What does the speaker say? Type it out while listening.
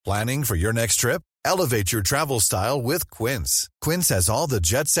Planning for your next trip? Elevate your travel style with Quince. Quince has all the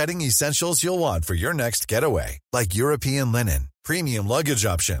jet-setting essentials you'll want for your next getaway, like European linen, premium luggage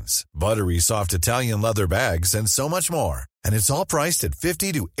options, buttery soft Italian leather bags, and so much more. And it's all priced at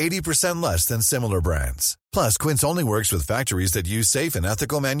 50 to 80% less than similar brands. Plus, Quince only works with factories that use safe and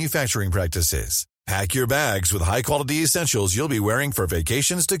ethical manufacturing practices. Pack your bags with high-quality essentials you'll be wearing for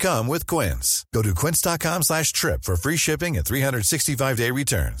vacations to come with Quince. Go to quince.com/trip for free shipping and 365-day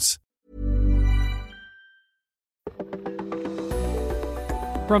returns.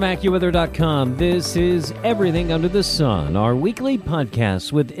 From AccuWeather.com, this is Everything Under the Sun, our weekly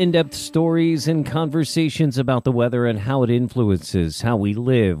podcast with in-depth stories and conversations about the weather and how it influences how we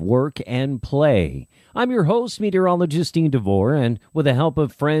live, work, and play. I'm your host, meteorologist Dean DeVore, and with the help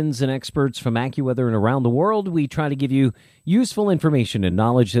of friends and experts from AccuWeather and around the world, we try to give you useful information and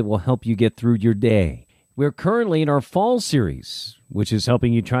knowledge that will help you get through your day. We're currently in our fall series, which is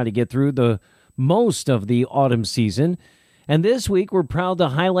helping you try to get through the most of the autumn season. And this week, we're proud to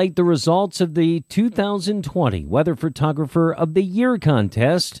highlight the results of the 2020 Weather Photographer of the Year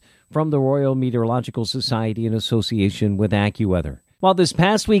contest from the Royal Meteorological Society in association with AccuWeather. While this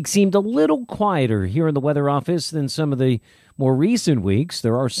past week seemed a little quieter here in the weather office than some of the more recent weeks,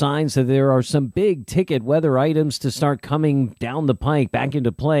 there are signs that there are some big-ticket weather items to start coming down the pike back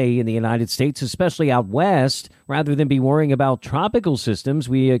into play in the United States, especially out west. Rather than be worrying about tropical systems,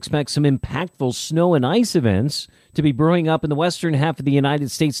 we expect some impactful snow and ice events to be brewing up in the western half of the United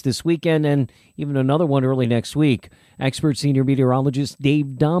States this weekend, and even another one early next week. Expert senior meteorologist Dave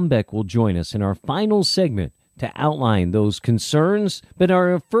Dombeck will join us in our final segment to outline those concerns. But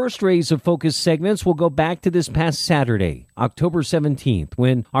our first raise of focus segments will go back to this past Saturday, October 17th,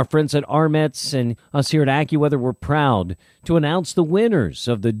 when our friends at RMETS and us here at AccuWeather were proud to announce the winners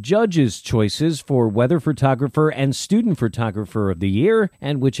of the judges' choices for Weather Photographer and Student Photographer of the Year,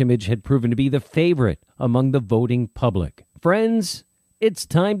 and which image had proven to be the favorite among the voting public. Friends, it's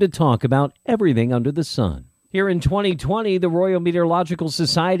time to talk about everything under the sun. Here in 2020, the Royal Meteorological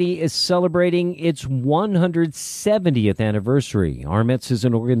Society is celebrating its 170th anniversary. RMETS is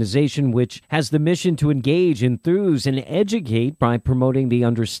an organization which has the mission to engage, enthuse, and educate by promoting the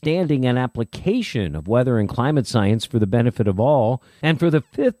understanding and application of weather and climate science for the benefit of all. And for the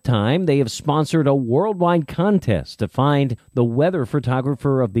fifth time, they have sponsored a worldwide contest to find the Weather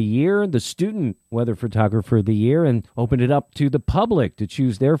Photographer of the Year, the Student Weather Photographer of the Year, and open it up to the public to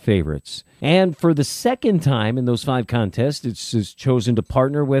choose their favorites. And for the second time in those 5 contests, it's chosen to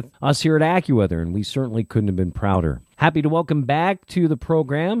partner with us here at AccuWeather, and we certainly couldn't have been prouder. Happy to welcome back to the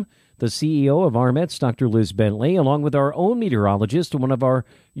program the CEO of RMETS, Dr. Liz Bentley, along with our own meteorologist and one of our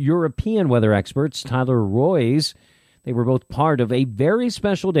European weather experts, Tyler Royes. They were both part of a very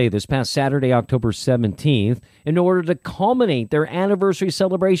special day this past Saturday, October 17th, in order to culminate their anniversary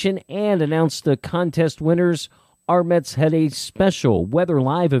celebration and announce the contest winners. RMETS had a special Weather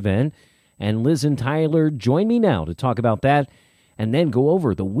Live event, and Liz and Tyler join me now to talk about that and then go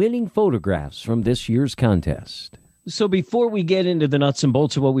over the winning photographs from this year's contest. So before we get into the nuts and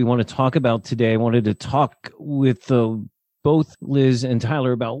bolts of what we want to talk about today, I wanted to talk with both Liz and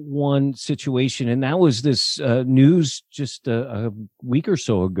Tyler about one situation, and that was this news just a week or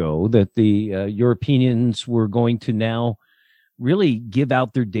so ago that the Europeans were going to now really give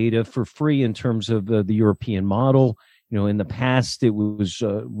out their data for free in terms of the European model. You know, in the past, it was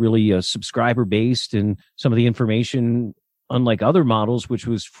really subscriber-based, and some of the information, unlike other models, which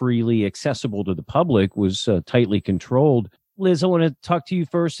was freely accessible to the public, was tightly controlled. Liz, I want to talk to you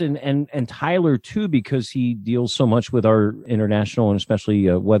first, and Tyler, too, because he deals so much with our international and especially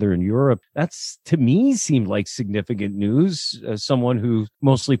weather in Europe. That's, to me, seemed like significant news. As someone who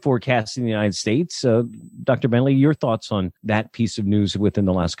mostly forecasts in the United States, Dr. Bentley, your thoughts on that piece of news within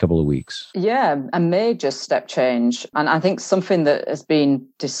the last couple of weeks? Yeah, a major step change. And I think something that has been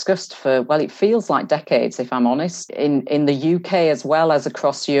discussed for, well, it feels like decades, if I'm honest. In the UK as well as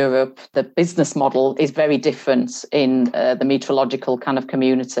across Europe, the business model is very different in the meteorological kind of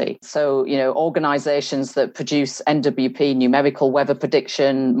community. So, you know, organizations that produce NWP, numerical weather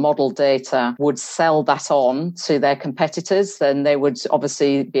prediction, model data, would sell that on to their competitors, then they would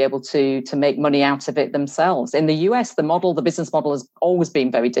obviously be able to make money out of it themselves. In the US, the business model has always been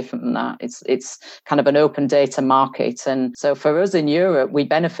very different than that. It's kind of an open data market. And so for us in Europe, we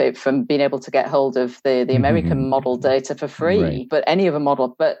benefit from being able to get hold of the American model data for free, right. But any other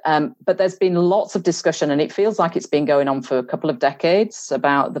model. But there's been lots of discussion, and it feels like it's been going on for for a couple of decades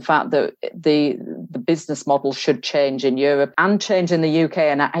about the fact that the business model should change in Europe and change in the UK,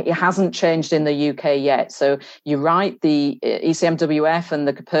 and it hasn't changed in the UK yet. So you're right, the ECMWF and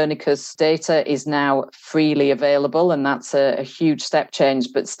the Copernicus data is now freely available, and that's a huge step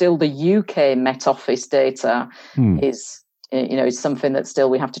change. But still, the UK Met Office data is something that still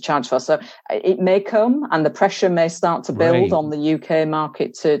we have to charge for. So it may come, and the pressure may start to build on the UK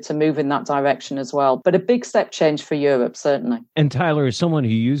market to move in that direction as well. But a big step change for Europe, certainly. And Tyler, as someone who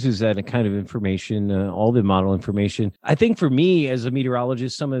uses that kind of information, all the model information, I think for me as a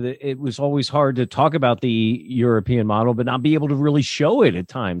meteorologist, it was always hard to talk about the European model, but not be able to really show it at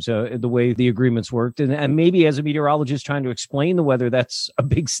times, the way the agreements worked. And maybe as a meteorologist trying to explain the weather, that's a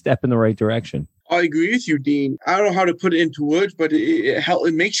big step in the right direction. I agree with you, Dean. I don't know how to put it into words, but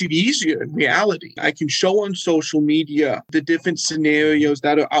it makes it easier in reality. I can show on social media the different scenarios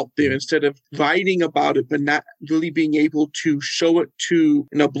that are out there instead of writing about it, but not really being able to show it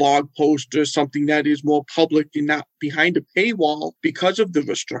in a blog post or something that is more public and not behind a paywall because of the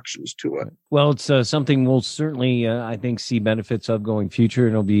restrictions to it. Well, it's something we'll certainly, I think, see benefits of going future.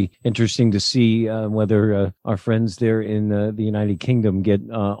 And it'll be interesting to see whether our friends there in the United Kingdom get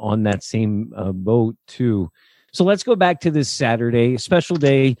on that same boat too. So let's go back to this Saturday, special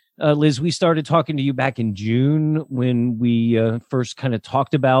day. Liz, we started talking to you back in June when we first kind of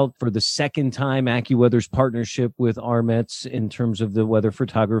talked about, for the second time, AccuWeather's partnership with RMETS in terms of the Weather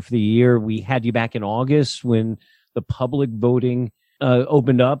Photographer of the Year. We had you back in August when the public voting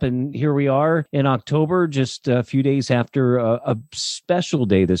opened up, and here we are in October, just a few days after a special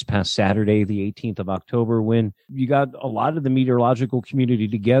day this past Saturday, the 18th of October, when you got a lot of the meteorological community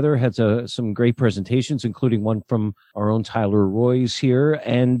together, had some great presentations, including one from our own Tyler Royce here.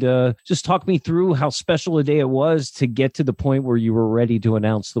 And just talk me through how special a day it was to get to the point where you were ready to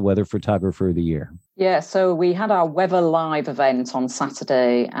announce the Weather Photographer of the Year. Yeah, so we had our Weather Live event on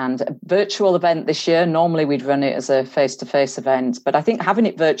Saturday, and a virtual event this year. Normally we'd run it as a face-to-face event, but I think having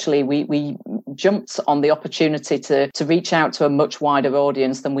it virtually, we jumped on the opportunity to reach out to a much wider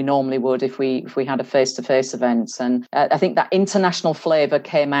audience than we normally would if we had a face-to-face event. And I think that international flavour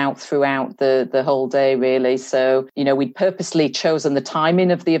came out throughout the whole day, really. So, we'd purposely chosen the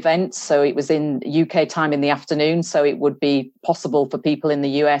timing of the event. So it was in UK time in the afternoon, so it would be possible for people in the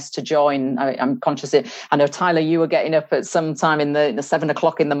US to join. I'm conscious I know, Tyler, you were getting up at some time in the 7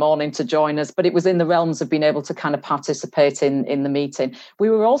 o'clock in the morning to join us, but it was in the realms of being able to kind of participate in the meeting. We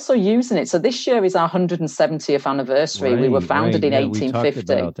were also using it. So this year is our 170th anniversary. We were founded in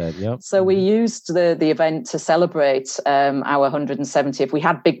 1850. Yep. So we used the event to celebrate our 170th. We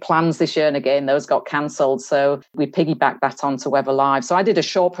had big plans this year, and again, those got cancelled. So we piggybacked that onto Weather Live. So I did a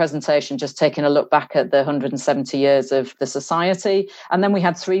short presentation just taking a look back at the 170 years of the Society. And then we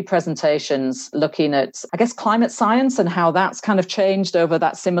had 3 presentations looking at, I guess, climate science and how that's kind of changed over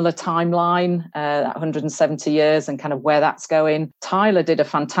that similar timeline, 170 years, and kind of where that's going. Tyler did a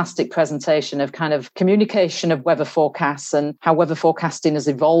fantastic presentation of kind of communication of weather forecasts and how weather forecasting has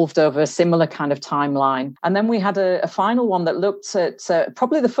evolved over a similar kind of timeline. And then we had a final one that looked at,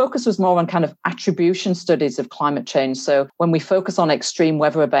 probably the focus was more on kind of attribution studies of climate change. So when we focus on extreme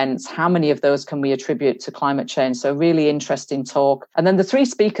weather events, how many of those can we attribute to climate change? So really interesting talk. And then the 3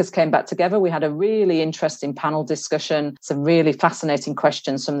 speakers came back together. We had a really interesting panel discussion, some really fascinating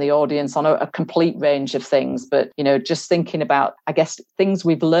questions from the audience on a complete range of things. But, just thinking about, I guess, things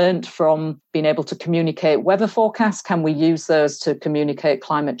we've learned from being able to communicate weather forecasts, can we use those to communicate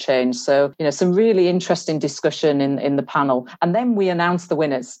climate change? So, some really interesting discussion in the panel. And then we announced the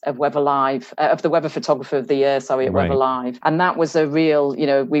winners of Weather Live, of the Weather Photographer of the Year, at Weather Live. And that was a real,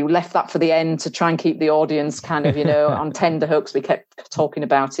 we left that for the end to try and keep the audience kind of, on tender hooks. We kept talking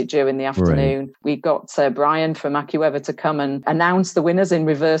about it during the afternoon. Right. We got Brian from AccuWeather to come and announce the winners in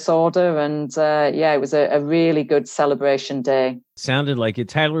reverse order. And it was a really good celebration day. Sounded like it.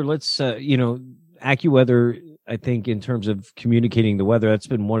 Tyler, let's, AccuWeather, I think in terms of communicating the weather, that's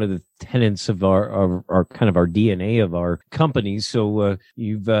been one of the tenets of our kind of our DNA of our company. So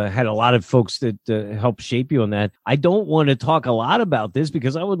you've had a lot of folks that help shape you on that. I don't want to talk a lot about this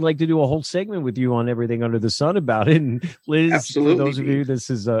because I would like to do a whole segment with you on everything under the sun about it. And Liz, absolutely. For those of you,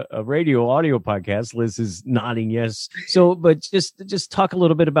 this is a radio audio podcast. Liz is nodding yes. So, but just talk a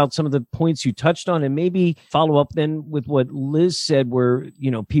little bit about some of the points you touched on, and maybe follow up then with what Liz said, where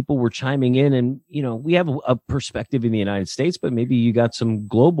people were chiming in, and we have a perspective in the United States, but maybe you got some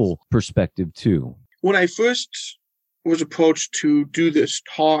global perspective too. When I first was approached to do this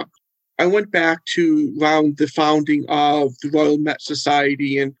talk, I went back to around the founding of the Royal Met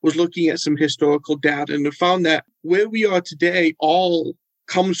Society and was looking at some historical data, and I found that where we are today all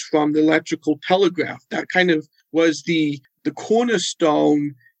comes from the electrical telegraph. That kind of was the the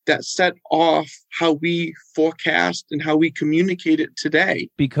cornerstone that set off how we forecast and how we communicate it today.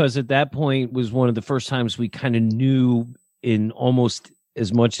 Because at that point was one of the first times we kind of knew in almost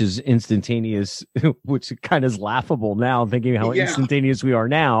as much as instantaneous, which kind of is laughable now, thinking how instantaneous we are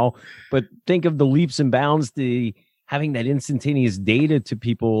now. But think of the leaps and bounds, having that instantaneous data to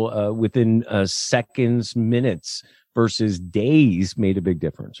people within seconds, minutes versus days made a big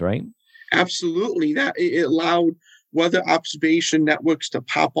difference, right? Absolutely. That it allowed weather observation networks to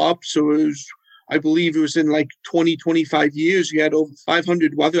pop up. So I believe it was in like 25 years, you had over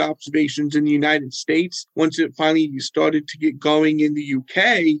 500 weather observations in the United States. Once it finally started to get going in the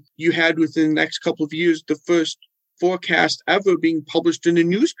UK, you had within the next couple of years, the first forecast ever being published in a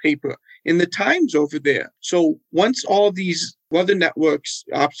newspaper in the Times over there. So once all these weather networks,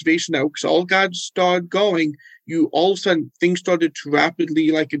 observation networks, all got started going, you all of a sudden things started to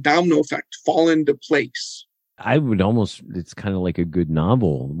rapidly, like a domino effect, fall into place. I would almost, it's kind of like a good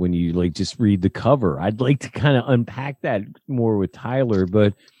novel when you like just read the cover. I'd like to kind of unpack that more with Tyler,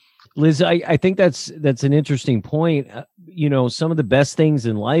 but Liz, I think that's an interesting point. Some of the best things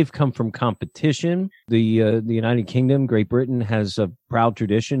in life come from competition. The United Kingdom, Great Britain has a proud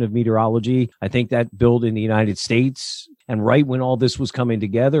tradition of meteorology. I think that built in the United States and right when all this was coming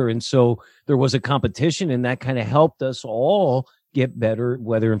together. And so there was a competition, and that kind of helped us all get better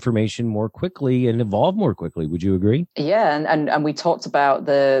weather information more quickly and evolve more quickly. Would you agree? Yeah, and we talked about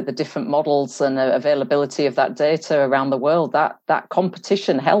the different models and availability of that data around the world. That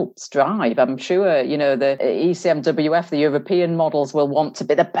competition helps drive. I'm sure, the ECMWF, the European models, will want to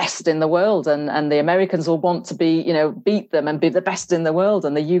be the best in the world, and the Americans will want to be, beat them and be the best in the world,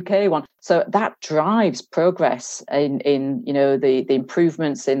 and the UK one. So that drives progress in the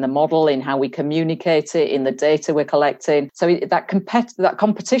improvements in the model, in how we communicate it, in the data we're collecting. So that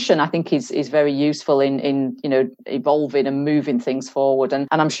competition, I think, is very useful in evolving and moving things forward. And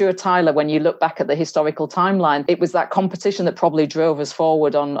I'm sure, Tyler, when you look back at the historical timeline, it was that competition that probably drove us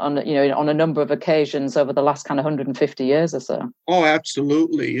forward on a number of occasions over the last kind of 150 years or so. Oh,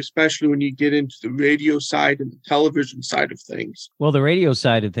 absolutely, especially when you get into the radio side and the television side of things. Well, the radio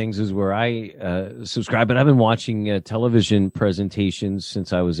side of things is where I subscribe, but I've been watching television presentations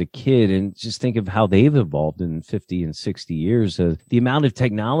since I was a kid, and just think of how they've evolved in 50 and 60 years. The amount of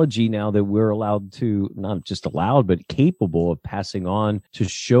technology now that we're allowed to, not just allowed, but capable of passing on to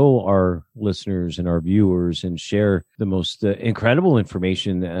show our listeners and our viewers and share the most incredible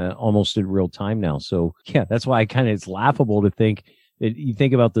information almost in real time now. So yeah, that's why it's laughable to think that you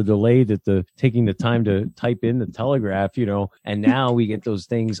think about the delay that taking the time to type in the telegraph, and now we get those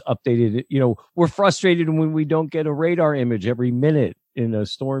things updated. We're frustrated when we don't get a radar image every minute in a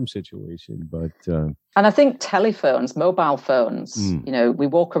storm situation, but and I think telephones, mobile phones, we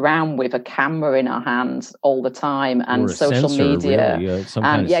walk around with a camera in our hands all the time, and social media, really, some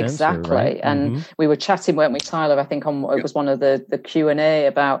kind of sensor, exactly. Right? And we were chatting, weren't we, Tyler? I think it was one of the Q&A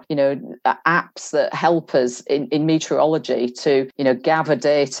about apps that help us in meteorology to gather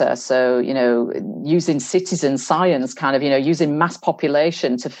data. So using citizen science, using mass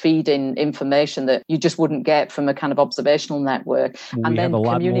population to feed in information that you just wouldn't get from a kind of observational network, and then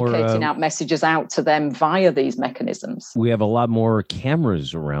communicating out messages out to them via these mechanisms. We have a lot more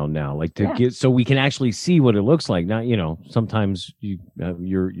cameras around now, get so we can actually see what it looks like. Not, sometimes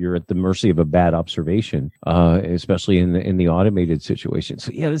you're at the mercy of a bad observation, especially in the automated situation.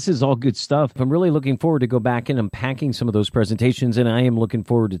 So yeah, this is all good stuff. I'm really looking forward to go back and unpacking some of those presentations, and I am looking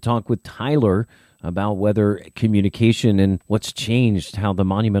forward to talk with Tyler about weather communication and what's changed, how the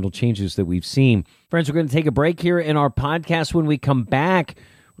monumental changes that we've seen. Friends, we're going to take a break here in our podcast. When we come back,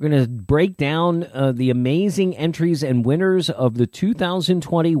 we're going to break down the amazing entries and winners of the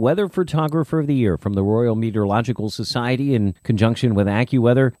 2020 Weather Photographer of the Year from the Royal Meteorological Society in conjunction with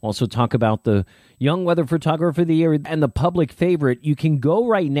AccuWeather. Also talk about the Young Weather Photographer of the Year and the public favorite. You can go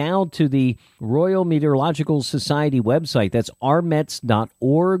right now to the Royal Meteorological Society website. That's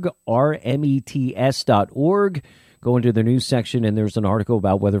rmets.org, rmets.org. Go into the news section, and there's an article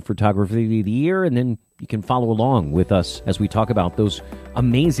about Weather Photography of the Year, and then you can follow along with us as we talk about those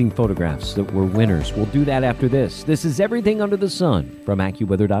amazing photographs that were winners. We'll do that after this. This is Everything Under the Sun from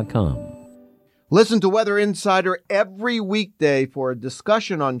AccuWeather.com. Listen to Weather Insider every weekday for a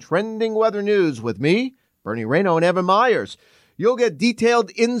discussion on trending weather news with me, Bernie Rayno, and Evan Myers. You'll get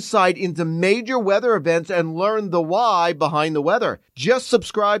detailed insight into major weather events and learn the why behind the weather. Just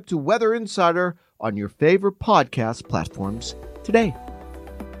subscribe to Weather Insider on your favorite podcast platforms today.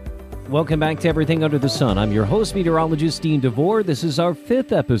 Welcome back to Everything Under the Sun. I'm your host, meteorologist Dean DeVore. This is our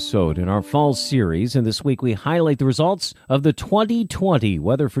 5th episode in our fall series, and this week we highlight the results of the 2020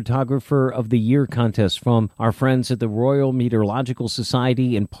 Weather Photographer of the Year contest from our friends at the Royal Meteorological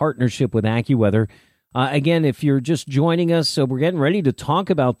Society in partnership with AccuWeather. Again, if you're just joining us, we're getting ready to talk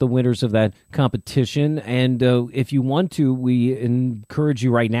about the winners of that competition. And if you want to, we encourage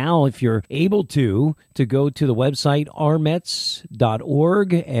you right now, if you're able to go to the website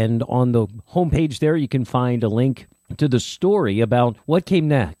rmets.org. And on the homepage there, you can find a link to the story about what came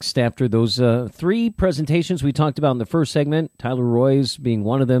next after those 3 presentations we talked about in the first segment, Tyler Roy's being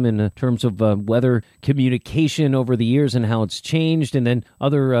one of them in terms of weather communication over the years and how it's changed, and then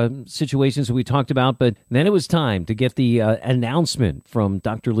other situations that we talked about. But then it was time to get the announcement from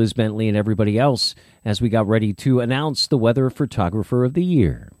Dr. Liz Bentley and everybody else as we got ready to announce the Weather Photographer of the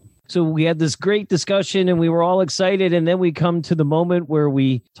Year. So we had this great discussion and we were all excited. And then we come to the moment where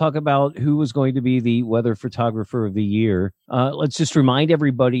we talk about who was going to be the Weather Photographer of the Year. Let's just remind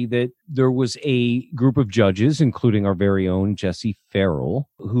everybody that there was a group of judges, including our very own Jesse Farrell,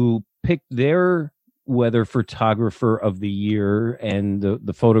 who picked their Weather Photographer of the Year and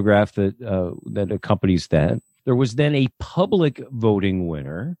the photograph that accompanies that. There was then a public voting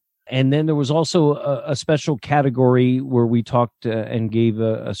winner. And then there was also a special category where we talked and gave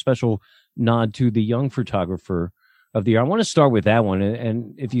a special nod to the Young Photographer of the Year. I want to start with that one.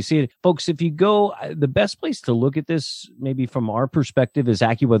 And if you see it, folks, if you go, the best place to look at this, maybe from our perspective, is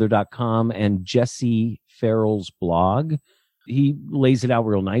AccuWeather.com and Jesse Farrell's blog. He lays it out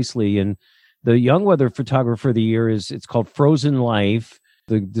real nicely. And the Young Weather Photographer of the Year it's called Frozen Life.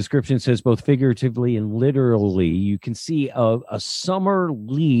 The description says both figuratively and literally, you can see a summer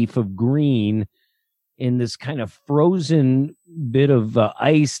leaf of green in this kind of frozen bit of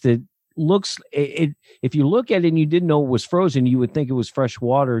ice that looks, if you look at it and you didn't know it was frozen, you would think it was fresh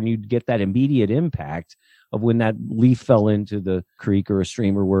water and you'd get that immediate impact of when that leaf fell into the creek or a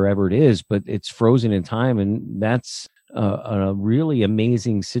stream or wherever it is, but it's frozen in time. And that's a really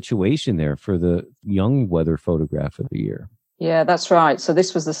amazing situation there for the Young Weather Photograph of the Year. Yeah, that's right. So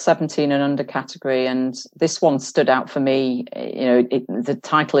this was the 17 and under category, and this one stood out for me. The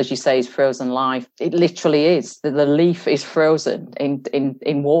title, as you say, is Frozen Life. It literally is. The leaf is frozen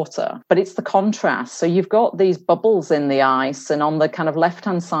in water, but it's the contrast. So you've got these bubbles in the ice, and on the kind of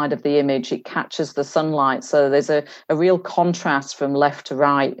left-hand side of the image, it catches the sunlight. So there's a real contrast from left to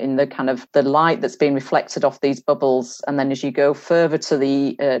right in the kind of the light that's being reflected off these bubbles. And then as you go further to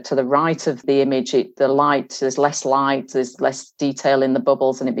the right of the image, there's less light, there's less detail in the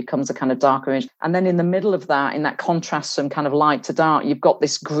bubbles, and it becomes a kind of darker image. And then in the middle of that, in that contrast from kind of light to dark, you've got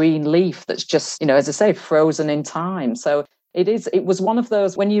this green leaf that's just, as I say, frozen in time. So it was one of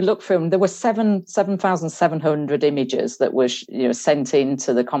those, when you look through them, there were 7,700 images that were sent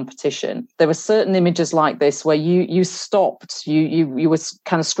into the competition. There were certain images like this where you stopped, you were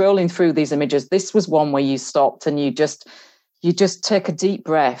kind of scrolling through these images. This was one where you stopped and you just take a deep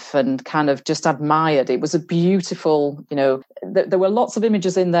breath and kind of just admired. It was a beautiful, there were lots of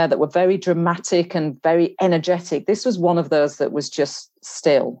images in there that were very dramatic and very energetic. This was one of those that was just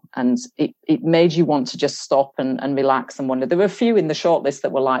still, and it made you want to just stop and relax and wonder. There were a few in the shortlist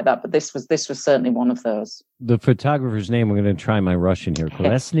that were like that, but this was certainly one of those. The photographer's name, I'm going to try my Russian here.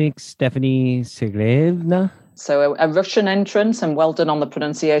 Kolesnik Stephanie Sergeyevna. So a Russian entrance, and well done on the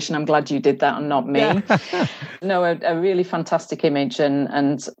pronunciation. I'm glad you did that and not me. Yeah. No, a really fantastic image.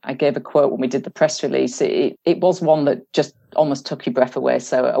 And I gave a quote when we did the press release. It was one that just almost took your breath away.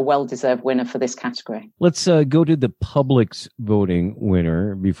 So a well-deserved winner for this category. Let's go to the public's voting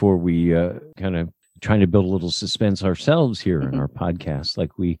winner before we kind of trying to build a little suspense ourselves here in our podcast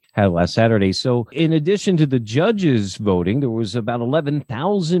like we had last Saturday. So in addition to the judges voting, there was about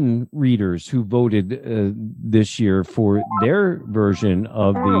 11,000 readers who voted this year for their version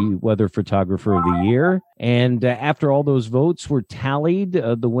of the Weather Photographer of the Year. And after all those votes were tallied,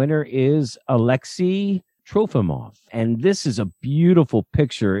 the winner is Alexei Trofimov. And this is a beautiful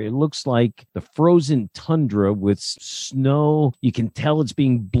picture. It looks like the frozen tundra with snow. You can tell it's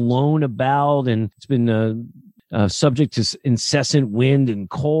being blown about, and it's been subject to incessant wind and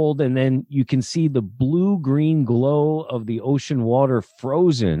cold. And then you can see the blue-green glow of the ocean water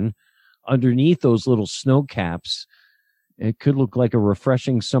frozen underneath those little snow caps. It could look like a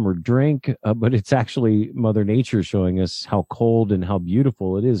refreshing summer drink, but it's actually Mother Nature showing us how cold and how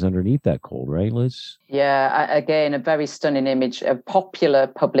beautiful it is underneath that cold, right, Liz? Yeah, again, a very stunning image, a popular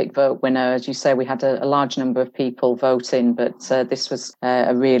public vote winner. As you say, we had a large number of people voting, but this was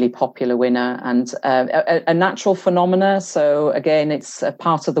a really popular winner and a natural phenomena. So again, it's a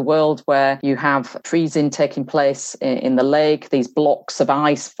part of the world where you have freezing taking place in the lake. These blocks of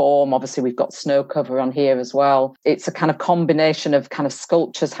ice form. Obviously, we've got snow cover on here as well. It's a kind of combination of kind of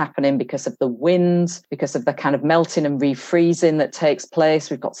sculptures happening because of the wind, because of the kind of melting and refreezing that takes place.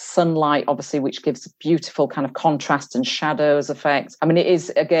 We've got sunlight, obviously, which gives a beautiful kind of contrast and shadows effect. I mean, it is,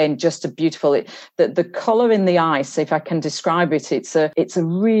 again, just a beautiful, the colour in the ice, if I can describe it, it's a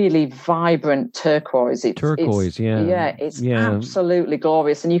really vibrant turquoise. It's absolutely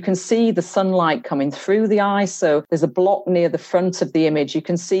glorious. And you can see the sunlight coming through the ice. So there's a block near the front of the image. You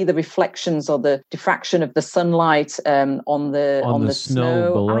can see the reflections or the diffraction of the sunlight on the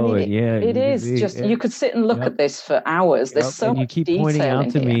snow below it. It is just, you could sit and look at this for hours. There's so much detail. You keep pointing out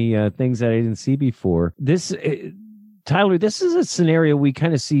to me things that I didn't see before. Tyler, this is a scenario we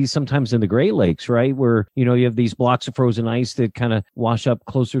kind of see sometimes in the Great Lakes, right? Where, you have these blocks of frozen ice that kind of wash up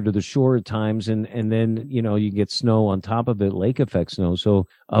closer to the shore at times. And then, you get snow on top of it, lake effect snow. So,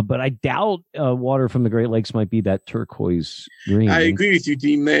 but I doubt water from the Great Lakes might be that turquoise green. I agree with you,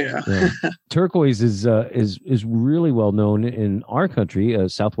 Dean, there. Turquoise is really well known in our country.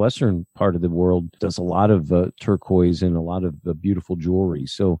 Southwestern part of the world does a lot of turquoise and a lot of beautiful jewelry.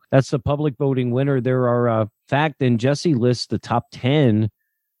 So that's the public voting winner. There are fact, and Jesse lists the top 10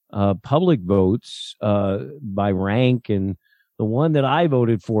 public votes by rank, and the one that I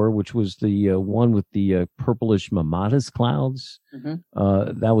voted for, which was the one with the purplish mammatus clouds,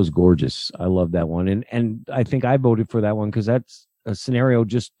 that was gorgeous. I love that one, and I think I voted for that one because that's a scenario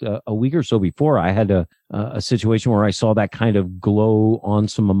just a week or so before. I had a situation where I saw that kind of glow on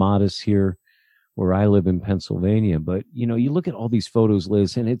some mammatus here where I live in Pennsylvania. But, you look at all these photos,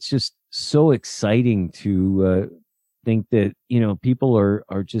 Liz, and it's just so exciting to think that, people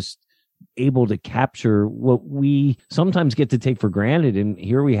are just able to capture what we sometimes get to take for granted. And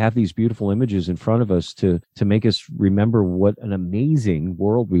here we have these beautiful images in front of us to make us remember what an amazing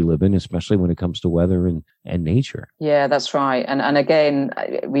world we live in, especially when it comes to weather and nature. Yeah, that's right. And again,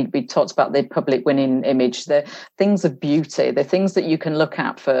 we talked about the public winning image. The things of beauty, the things that you can look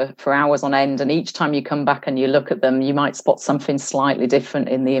at for hours on end. And each time you come back and you look at them, you might spot something slightly different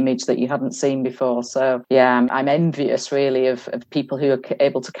in the image that you hadn't seen before. So yeah, I'm envious really of people who are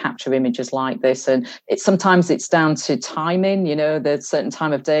able to capture images like this. And sometimes it's down to timing, there's a certain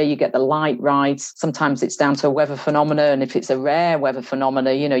time of day you get the light right. Sometimes it's down to a weather phenomena. And if it's a rare weather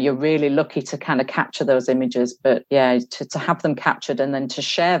phenomena, you're really lucky to kind of capture those images. But yeah, to have them captured and then to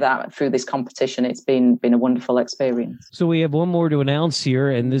share that through this competition, it's been a wonderful experience. So we have one more to announce here,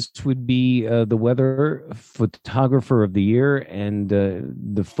 and this would be the weather photographer of the year. And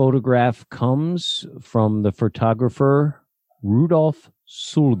the photograph comes from the photographer Rudolf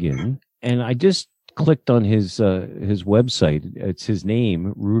Sulgin. And I just clicked on his website. It's his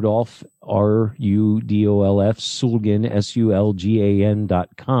name, Rudolf, Rudolf Sulgin,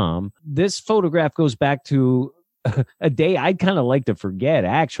 SULGAN.com. This photograph goes back to a day I'd kind of like to forget,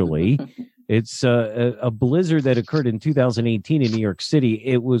 actually. It's a blizzard that occurred in 2018 in New York City.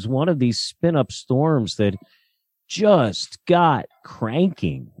 It was one of these spin-up storms that just got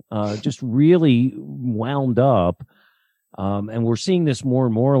cranking, just really wound up. And we're seeing this more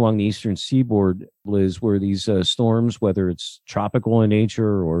and more along the eastern seaboard, Liz, where these storms, whether it's tropical in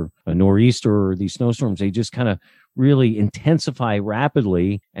nature or a nor'easter or these snowstorms, they just kind of really intensify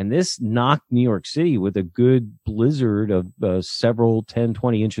rapidly. And this knocked New York City with a good blizzard of several 10,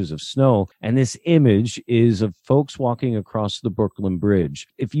 20 inches of snow. And this image is of folks walking across the Brooklyn Bridge.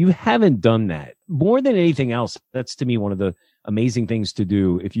 If you haven't done that, more than anything else, that's to me one of the amazing things to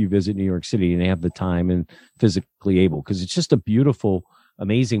do if you visit New York City and have the time and physically able, because it's just a beautiful,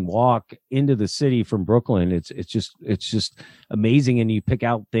 amazing walk into the city from Brooklyn. It's just amazing. And you pick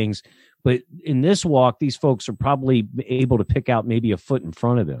out things, but in this walk, these folks are probably able to pick out maybe a foot in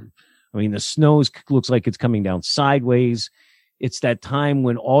front of them. I mean, the snow looks like it's coming down sideways. It's that time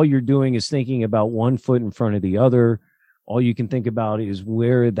when all you're doing is thinking about one foot in front of the other. All you can think about is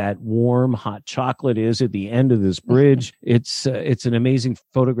where that warm, hot chocolate is at the end of this bridge. It's an amazing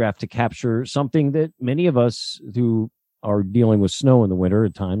photograph to capture something that many of us who are dealing with snow in the winter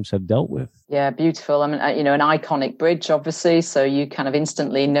at times have dealt with. Yeah, beautiful. I mean, an iconic bridge, obviously, so you kind of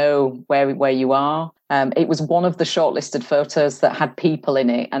instantly know where you are. It was one of the shortlisted photos that had people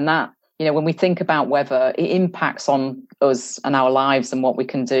in it, and that, when we think about weather, it impacts on us and our lives and what we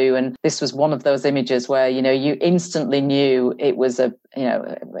can do. And this was one of those images where, you instantly knew it was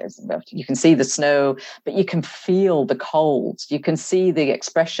you can see the snow, but you can feel the cold. You can see the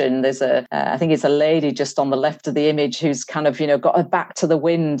expression. There's I think it's a lady just on the left of the image who's kind of, got her back to the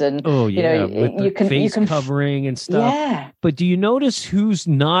wind, and with the face covering and stuff. Yeah. But do you notice who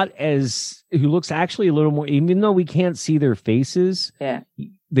looks actually a little more, even though we can't see their faces? Yeah.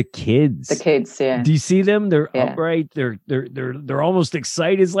 The kids, yeah. Do you see them? They're upright. They're almost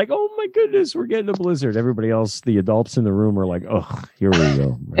excited. It's like, oh my goodness, we're getting a blizzard. Everybody else, the adults in the room, are like, oh, here we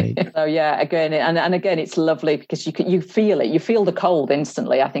go. Right. So yeah, again, and again, it's lovely because you feel it. You feel the cold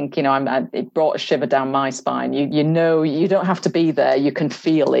instantly. I think it brought a shiver down my spine. You know, you don't have to be there. You can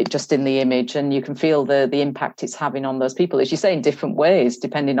feel it just in the image, and you can feel the impact it's having on those people, as you say, in different ways,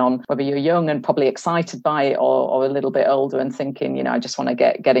 depending on whether you're young and probably excited by it, or a little bit older and thinking, I just want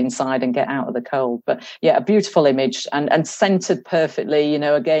to get inside and get out of the cold. But yeah, a beautiful image and centered perfectly.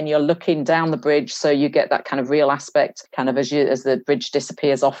 Again, you're looking down the bridge, so you get that kind of real aspect kind of as the bridge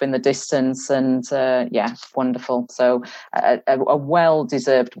disappears off in the distance. And wonderful. So a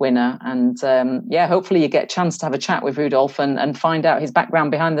well-deserved winner. And hopefully you get a chance to have a chat with Rudolph and find out his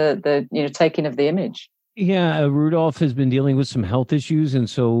background behind the taking of the image. Yeah, Rudolph has been dealing with some health issues, and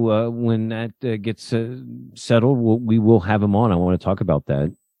so when that gets settled, we will have him on. I want to talk about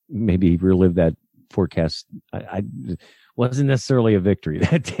that. Maybe relive that forecast. I wasn't necessarily a victory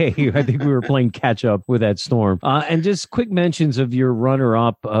that day. I think we were playing catch up with that storm. And just quick mentions of your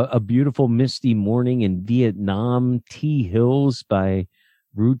runner-up: A Beautiful Misty Morning in Vietnam, Tea Hills by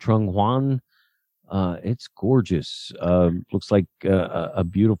Ru Trung Hoan. It's gorgeous. Looks like a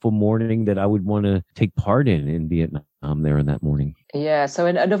beautiful morning that I would want to take part in Vietnam there in that morning. Yeah, so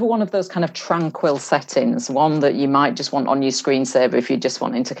another one of those kind of tranquil settings, one that you might just want on your screensaver if you're just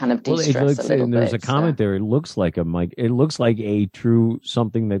wanting to kind of de-stress a little bit. And there's a comment there. It looks like it looks like a true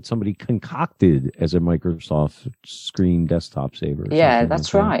something that somebody concocted as a Microsoft screen desktop saver. Yeah,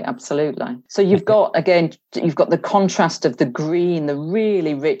 that's right. Absolutely. So you've got the contrast of the green, the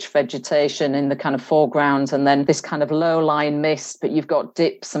really rich vegetation in the kind of foreground, and then this kind of low-lying mist, but you've got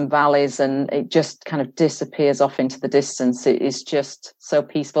dips and valleys, and it just kind of disappears off into the distance. It is just so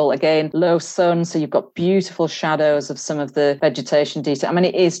peaceful. Again, low sun, so you've got beautiful shadows of some of the vegetation detail. I mean,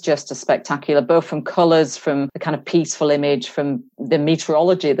 it is just a spectacular, both from colours, from the kind of peaceful image, from the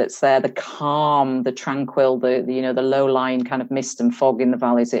meteorology that's there, the calm, the tranquil, the low-lying kind of mist and fog in the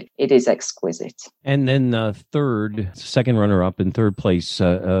valleys. It is exquisite. And then second runner-up in third place,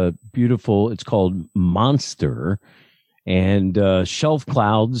 beautiful. It's called Monster, and Shelf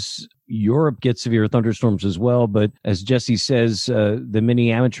Clouds. Europe gets severe thunderstorms as well, but as Jesse says, the many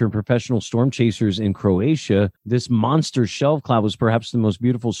amateur and professional storm chasers in Croatia, this monster shelf cloud was perhaps the most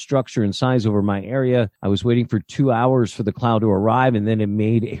beautiful structure and size over my area. I was waiting for 2 hours for the cloud to arrive, and then it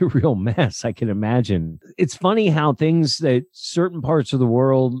made a real mess, I can imagine. It's funny how things that certain parts of the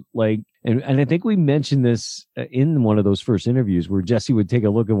world, like, and I think we mentioned this in one of those first interviews where Jesse would take a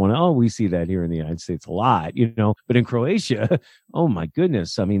look at we see that here in the United States a lot, but in Croatia, oh my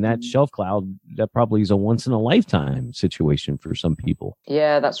goodness. I mean, that shelf cloud, that probably is a once in a lifetime situation for some people.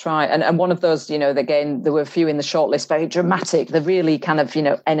 Yeah, that's right. And one of those, again, there were a few in the shortlist, very dramatic, the really kind of,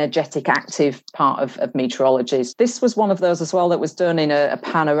 energetic, active part of meteorology. This was one of those as well that was done in a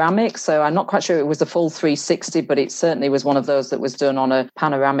panoramic. So I'm not quite sure it was a full 360, but it certainly was one of those that was done on a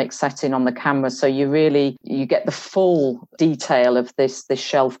panoramic setting on the camera, so you get the full detail of this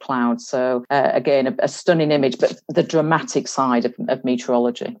shelf cloud. So again, a stunning image, but the dramatic side of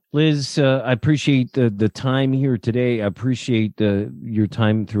meteorology. Liz, I appreciate the time here today. I appreciate your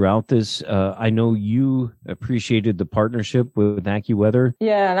time throughout this. I know you appreciated the partnership with AccuWeather.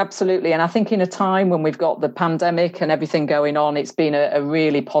 Yeah, absolutely. And I think in a time when we've got the pandemic and everything going on, it's been a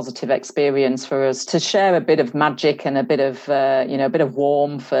really positive experience for us to share a bit of magic and a bit of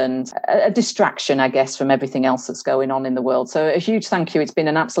warmth and a distraction, I guess, from everything else that's going on in the world. So a huge thank you. It's been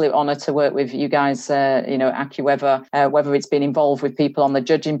an absolute honor to work with you guys, AccuWeather, whether it's been involved with people on the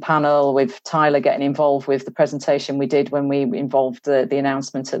judging panel, with Tyler getting involved with the presentation we did when we involved the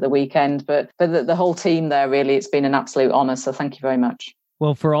announcement at the weekend. But the whole team there, really, it's been an absolute honor. So thank you very much.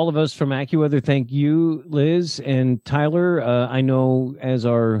 Well, for all of us from AccuWeather, thank you, Liz and Tyler. I know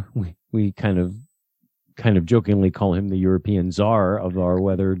we kind of jokingly call him the European czar of our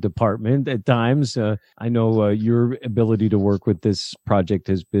weather department at times. I know your ability to work with this project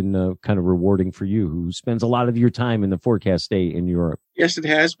has been kind of rewarding for you, who spends a lot of your time in the forecast day in Europe. Yes, it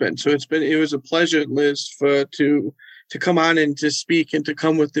has been. So it was a pleasure, Liz, to to come on and to speak and to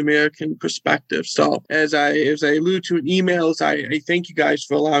come with the American perspective. So as I allude to in emails, I thank you guys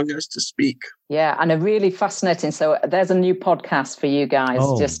for allowing us to speak. Yeah, and a really fascinating. So there's a new podcast for you guys.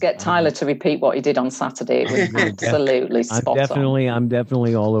 Just get Tyler to repeat what he did on Saturday. It was absolutely spot on. I'm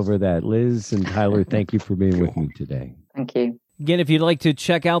definitely all over that. Liz and Tyler, thank you for being with me today. Thank you. Again, if you'd like to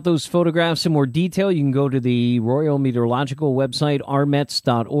check out those photographs in more detail, you can go to the Royal Meteorological website,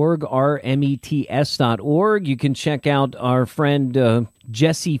 rmets.org, rmets.org. You can check out our friend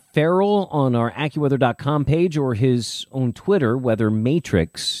Jesse Farrell on our AccuWeather.com page or his own Twitter. Weather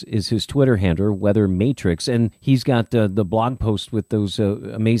Matrix is his Twitter handle, Weather Matrix. And he's got the blog post with those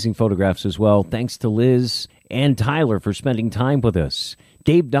amazing photographs as well. Thanks to Liz and Tyler for spending time with us.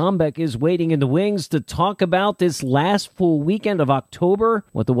 Dave Dombeck is waiting in the wings to talk about this last full weekend of October,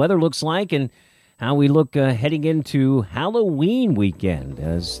 what the weather looks like, and how we look heading into Halloween weekend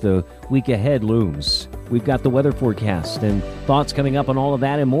as the week ahead looms. We've got the weather forecast and thoughts coming up on all of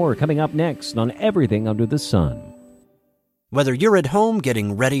that and more coming up next on Everything Under the Sun. Whether you're at home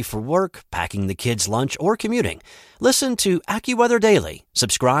getting ready for work, packing the kids' lunch, or commuting, listen to AccuWeather Daily.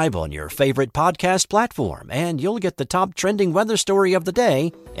 Subscribe on your favorite podcast platform, and you'll get the top trending weather story of the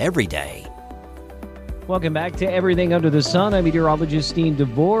day every day. Welcome back to Everything Under the Sun. I'm meteorologist Steve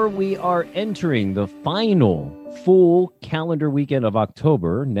DeVore. We are entering the final full calendar weekend of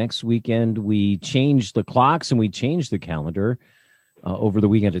October. Next weekend, we change the clocks and we change the calendar over the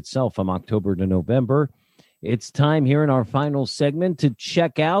weekend itself from October to November. It's time here in our final segment to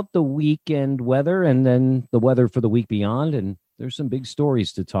check out the weekend weather and then the weather for the week beyond. And there's some big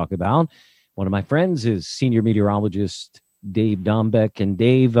stories to talk about. One of my friends is senior meteorologist Dave Dombeck. And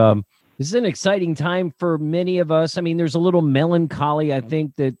Dave, this is an exciting time for many of us. I mean, there's a little melancholy. I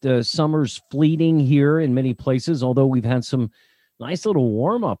think that summer's fleeting here in many places, although we've had some nice little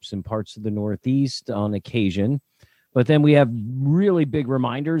warm-ups in parts of the Northeast on occasion. But then we have really big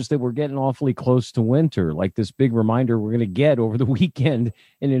reminders that we're getting awfully close to winter, like this big reminder we're going to get over the weekend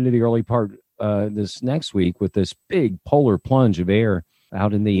and into the early part this next week with this big polar plunge of air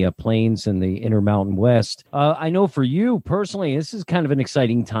out in the plains and the Intermountain West. I know for you personally, this is kind of an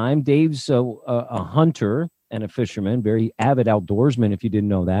exciting time. Dave's a hunter and a fisherman, very avid outdoorsman, if you didn't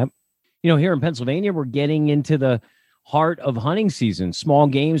know that. You know, here in Pennsylvania, we're getting into the heart of hunting season. Small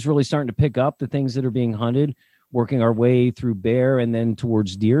games really starting to pick up the things that are being hunted, working our way through bear and then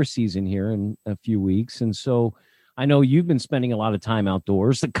towards deer season here in a few weeks. And so I know you've been spending a lot of time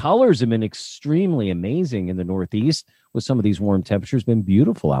outdoors. The colors have been extremely amazing in the Northeast with some of these warm temperatures. Been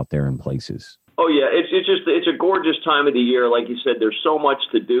beautiful out there in places. Oh, yeah. It's a gorgeous time of the year. Like you said, there's so much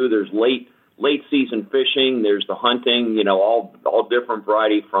to do. There's late season fishing. There's the hunting, you know, all different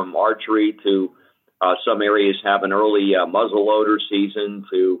variety from archery to some areas have an early muzzleloader season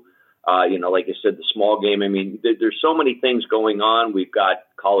to, like I said, the small game. I mean, there's so many things going on. We've got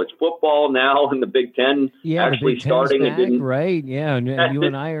college football now in the Big Ten actually starting. Back, right, yeah. And you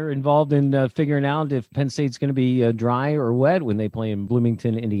and I are involved in figuring out if Penn State's going to be dry or wet when they play in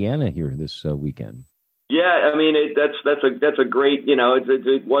Bloomington, Indiana here this weekend. Yeah, I mean, that's a great,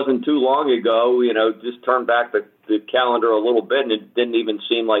 it wasn't too long ago, just turn back the calendar a little bit and it didn't even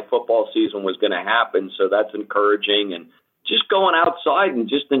seem like football season was going to happen. So that's encouraging. And just going outside and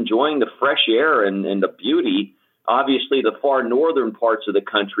just enjoying the fresh air and the beauty. Obviously, the far northern parts of the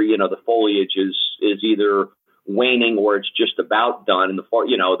country, the foliage is either waning or it's just about done. In the far,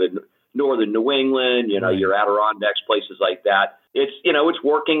 the northern New England, right. Your Adirondacks, places like that. It's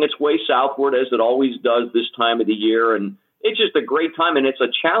working its way southward as it always does this time of the year. And it's just a great time. And it's a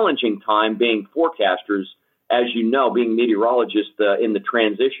challenging time being forecasters, as you know, being meteorologists in the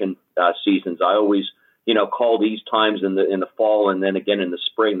transition seasons. I always call these times in the fall and then again in the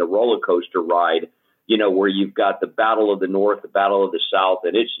spring, the roller coaster ride, where you've got the battle of the north, the battle of the south,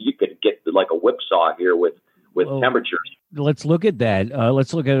 and you could get like a whipsaw here with temperatures. Let's look at that.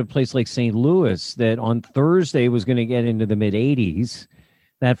 Let's look at a place like St. Louis that on Thursday was going to get into the mid 80s.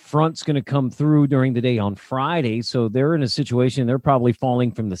 That front's going to come through during the day on Friday. So they're in a situation, they're probably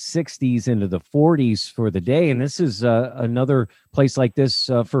falling from the 60s into the 40s for the day. And this is another place like this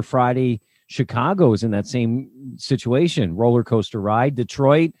for Friday. Chicago is in that same situation, roller coaster ride.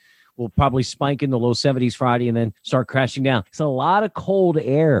 Detroit will probably spike in the low 70s Friday and then start crashing down. It's a lot of cold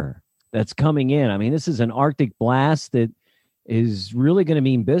air that's coming in. I mean, this is an Arctic blast that is really going to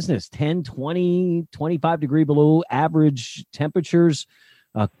mean business. 10, 20, 25 degree below average temperatures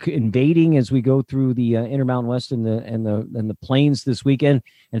invading as we go through the Intermountain West and the plains this weekend.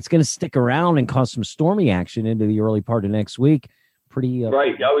 And it's going to stick around and cause some stormy action into the early part of next week. pretty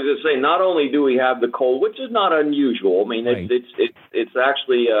right. I was going to say, not only do we have the cold, which is not unusual. I mean, right. it's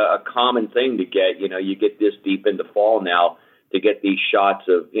actually a common thing to get. You get this deep into fall now to get these shots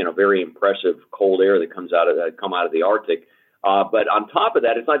of very impressive cold air that come out of the Arctic. But on top of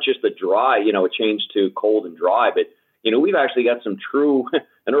that, it's not just the dry, a change to cold and dry, but we've actually got some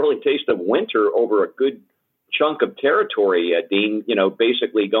an early taste of winter over a good chunk of territory, Dean,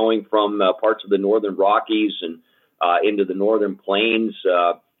 basically going from parts of the northern Rockies and into the northern plains,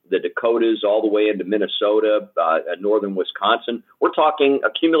 the Dakotas, all the way into Minnesota, northern Wisconsin. We're talking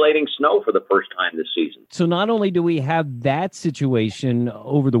accumulating snow for the first time this season. So not only do we have that situation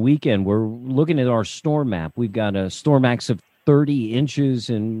over the weekend, we're looking at our storm map. We've got a storm max of 30 inches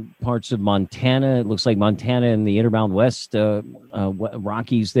in parts of Montana. It looks like Montana and the Intermountain West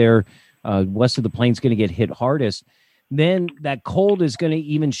Rockies there, west of the plains, going to get hit hardest. Then that cold is going to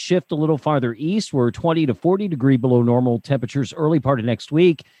even shift a little farther east. We're 20 to 40 degree below normal temperatures early part of next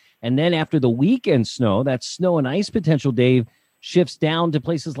week. And then after the weekend snow, that snow and ice potential, Dave, shifts down to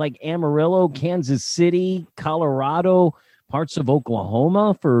places like Amarillo, Kansas City, Colorado, parts of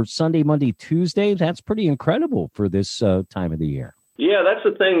Oklahoma for Sunday, Monday, Tuesday. That's pretty incredible for this time of the year. Yeah, that's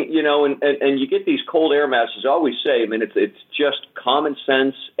the thing, and you get these cold air masses. I always say, I mean, it's just common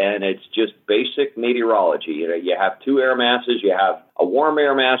sense and it's just basic meteorology. You have two air masses, you have a warm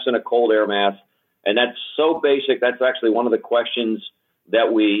air mass and a cold air mass, and that's so basic. That's actually one of the questions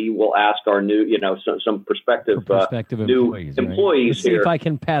that we will ask our new, some prospective new employees Let's see here. if I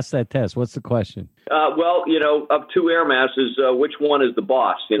can pass that test. What's the question? Of two air masses, which one is the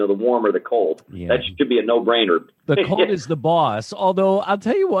boss? The warm or the cold? Yeah. That should be a no-brainer. The cold is the boss. Although I'll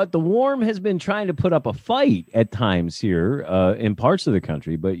tell you what, the warm has been trying to put up a fight at times here in parts of the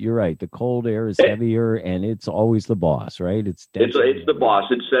country. But you're right, the cold air is heavier, and it's always the boss, right? It's the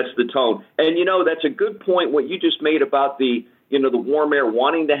boss. It sets the tone. And that's a good point. What you just made about the warm air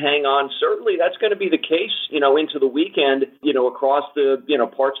wanting to hang on. Certainly that's going to be the case, into the weekend, across the,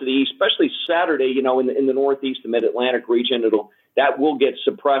 parts of the east, especially Saturday, in the northeast, the mid-Atlantic region. That will get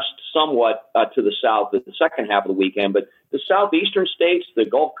suppressed somewhat to the south at the second half of the weekend. But the southeastern states, the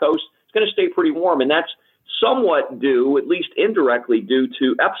Gulf Coast, it's going to stay pretty warm. And that's somewhat due, at least indirectly due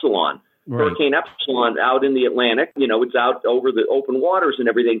to Epsilon. Right. Hurricane Epsilon out in the Atlantic, it's out over the open waters and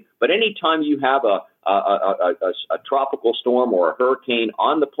everything. But anytime you have a tropical storm or a hurricane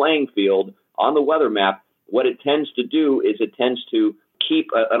on the playing field, on the weather map, what it tends to do is it tends to keep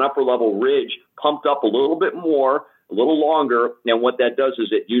an upper level ridge pumped up a little bit more, a little longer. And what that does is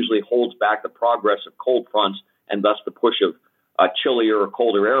it usually holds back the progress of cold fronts and thus the push of chillier or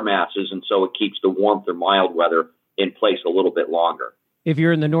colder air masses. And so it keeps the warmth or mild weather in place a little bit longer. If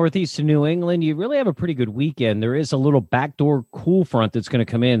you're in the northeast of New England, you really have a pretty good weekend. There is a little backdoor cool front that's going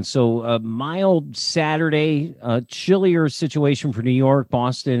to come in. So a mild Saturday, chillier situation for New York,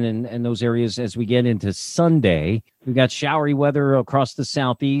 Boston, and those areas as we get into Sunday. We've got showery weather across the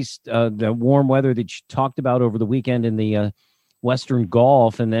southeast, the warm weather that you talked about over the weekend in the Western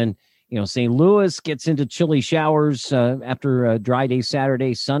Gulf. And then, St. Louis gets into chilly showers after a dry day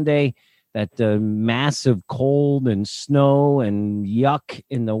Saturday, Sunday. That massive cold and snow and yuck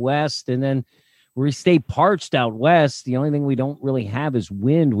in the west. And then we stay parched out west. The only thing we don't really have is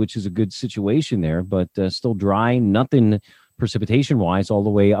wind, which is a good situation there, but still dry, nothing precipitation-wise all the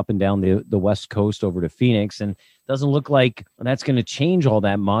way up and down the west coast over to Phoenix. And doesn't look like that's going to change all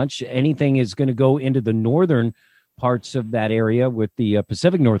that much. Anything is going to go into the northern parts of that area with the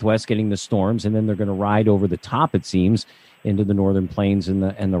Pacific Northwest getting the storms, and then they're going to ride over the top, it seems, into the northern plains and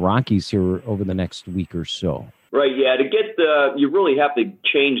the Rockies here over the next week or so. Right, yeah. To get you really have to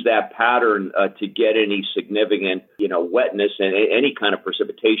change that pattern to get any significant, wetness and any kind of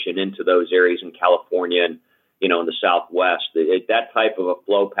precipitation into those areas in California and, in the Southwest. That type of a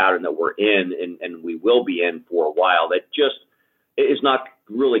flow pattern that we're in and we will be in for a while, that just is not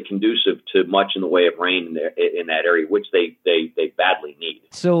really conducive to much in the way of rain in that area, which they badly need.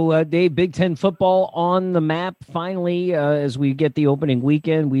 So, Dave, Big Ten football on the map finally as we get the opening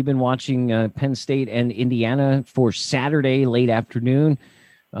weekend. We've been watching Penn State and Indiana for Saturday late afternoon.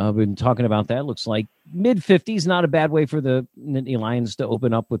 We've been talking about that. Looks like mid-50s, not a bad way for the Nittany Lions to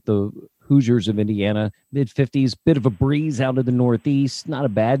open up with the Hoosiers of Indiana. Mid-50s, bit of a breeze out of the Northeast, not a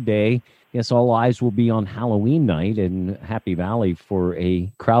bad day. Yes, all eyes will be on Halloween night in Happy Valley for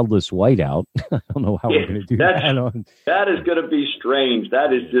a crowdless whiteout. I don't know how we're going to do that. That is going to be strange.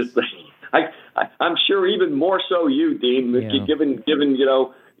 That is just, I'm sure even more so you, Dean, given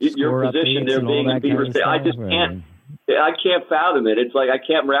your position there being in Beaver State. I just can't. I can't fathom it. It's like I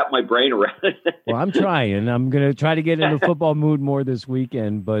can't wrap my brain around it. Well, I'm trying. I'm going to try to get in the football mood more this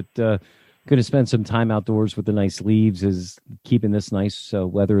weekend, but going to spend some time outdoors with the nice leaves, is keeping this nice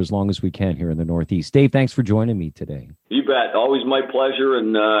weather as long as we can here in the Northeast. Dave, thanks for joining me today. You bet. Always my pleasure,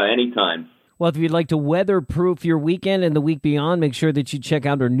 and anytime. Well, if you'd like to weatherproof your weekend and the week beyond, make sure that you check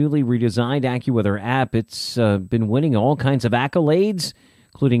out our newly redesigned AccuWeather app. It's been winning all kinds of accolades,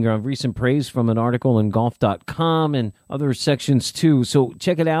 including recent praise from an article in golf.com and other sections too. So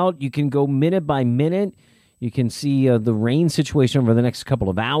check it out. You can go minute by minute. You can see the rain situation over the next couple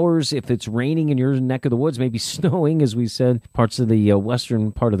of hours. If it's raining in your neck of the woods, maybe snowing, as we said, parts of the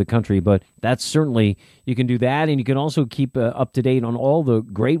western part of the country. But that's certainly, you can do that. And you can also keep up to date on all the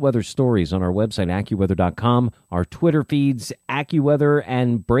great weather stories on our website, AccuWeather.com. Our Twitter feeds, AccuWeather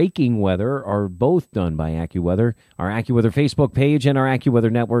and Breaking Weather, are both done by AccuWeather. Our AccuWeather Facebook page and our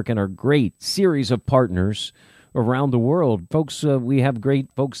AccuWeather network and our great series of partners around the world. Folks, we have great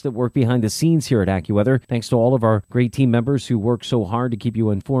folks that work behind the scenes here at AccuWeather. Thanks to all of our great team members who work so hard to keep you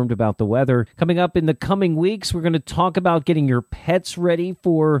informed about the weather. Coming up in the coming weeks, we're going to talk about getting your pets ready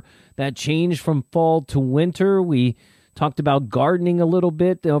for that change from fall to winter. We talked about gardening a little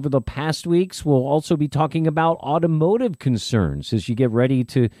bit over the past weeks. We'll also be talking about automotive concerns as you get ready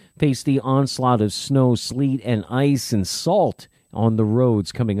to face the onslaught of snow, sleet, and ice and salt on the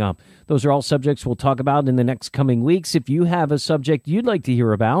roads coming up. Those are all subjects we'll talk about in the next coming weeks. If you have a subject you'd like to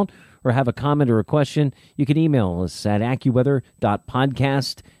hear about or have a comment or a question, you can email us at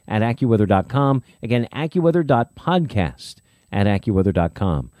AccuWeather.podcast@AccuWeather.com. Again,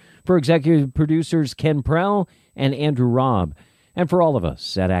 AccuWeather.podcast@AccuWeather.com. For executive producers Ken Prell and Andrew Robb, and for all of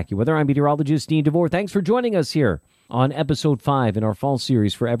us at AccuWeather, I'm meteorologist Dean DeVore. Thanks for joining us here on Episode 5 in our fall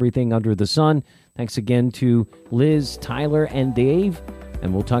series for Everything Under the Sun. Thanks again to Liz, Tyler, and Dave.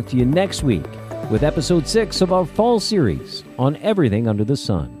 And we'll talk to you next week with Episode 6 of our fall series on Everything Under the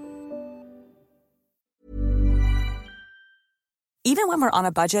Sun. Even when we're on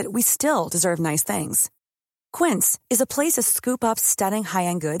a budget, we still deserve nice things. Quince is a place to scoop up stunning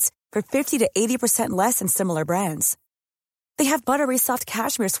high-end goods for 50 to 80% less than similar brands. They have buttery soft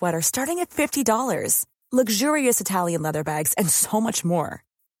cashmere sweaters starting at $50, luxurious Italian leather bags, and so much more.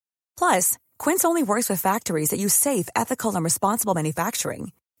 Plus, Quince only works with factories that use safe, ethical, and responsible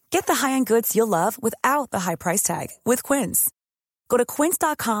manufacturing. Get the high-end goods you'll love without the high price tag with Quince. Go to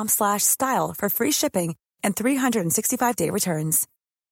quince.com/style for free shipping and 365-day returns.